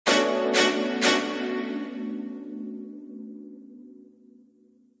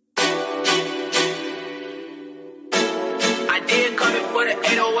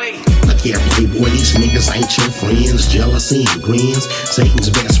808. Look here, playboy, these niggas ain't your friends. Jealousy and grins, Satan's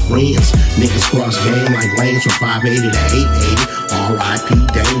best friends. Niggas cross game like lanes from 580 to 880. R.I.P.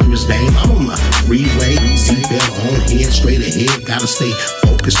 dangerous dame. I'm on the freeway, seatbelt on head, straight ahead. Gotta stay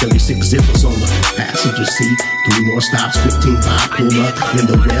focused, 36 zippers on the passenger seat. 3 more stops, 15-5, pull up in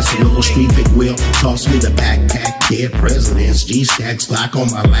the West Willow Street. Big Will toss me the backpack. Dead presidents, G-stacks, Glock on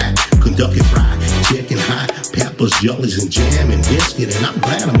my lap. Kentucky fried chicken, hot peppers, jellies, and jam and biscuit. And I'm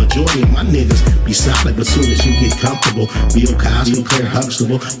glad a majority of my niggas be solid, but soon as you get comfortable, Bill Cosby, Claire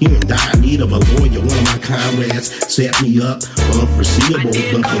Huxtable, you in dire need of a lawyer. One of my comrades set me up, unforeseeable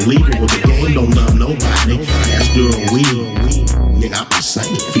but believable. The game don't love nobody. Ask Daryl Reed. Nigga, I'm just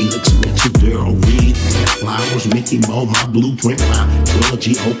saying. Felix Mitchell, Daryl Reed, and Flowers, Mickey Mo, my blueprint, my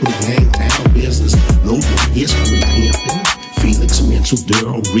trilogy, Oakland gang, town business, no history, pimpin'. Felix Mitchell,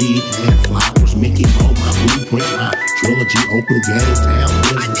 Daryl Reed, and Flowers, Mickey Mo, my blueprint, my trilogy, Oakland gang, town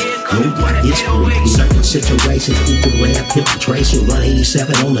business, no history. Certain situations, equal rare penetration, run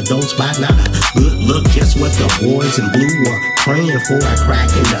 87 on the dope spot. Now, good look, just what the boys in blue were praying for. I crack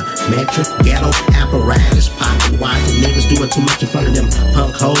in the metric ghetto apparatus, pocket watching niggas doing too much in front of them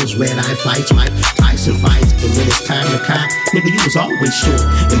punk hoes. Red eye fights, Mike Tyson fights, and when it's time to cop, nigga, you was always short.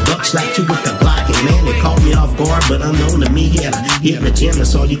 And Buck slapped you with the Glock, and man, it caught me off guard, but unknown to me, he had a hidden agenda.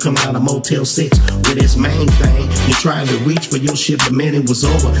 Saw you come out of Motel 6 with his main thing. You tried to reach for your shit, but man, it was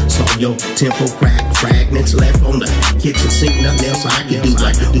over. Saw your tempo crack, fragments left on the kitchen sink. Nothing else I could do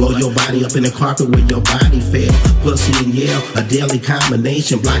like blow your body up in the carpet where your body fell. Pussy and yell, a deadly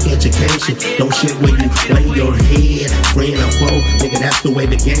combination. Block education, don't shit where you lay your head. Friend or foe, nigga, that's the way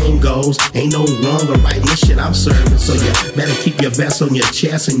the game goes. Ain't no wrong or right in this shit I'm serving. So you better keep your vest on your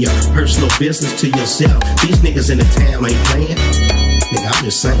chest and your personal business to yourself. These niggas in the town ain't playing. Nigga, I'm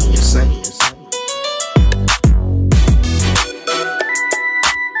just saying.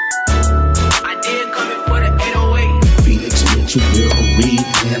 Daryl Reed,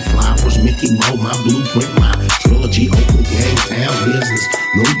 and Flowers, Mickey Mo, my blueprint, my trilogy, Oakland gang, town business,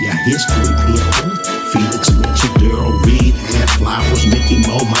 know your history, pimpin'. Felix Mitchell, Daryl Reed, and Flowers, Mickey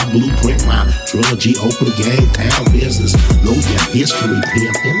Mo, my blueprint, my trilogy, Oakland gang, town business, know your history,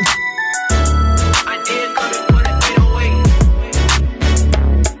 pimpin'.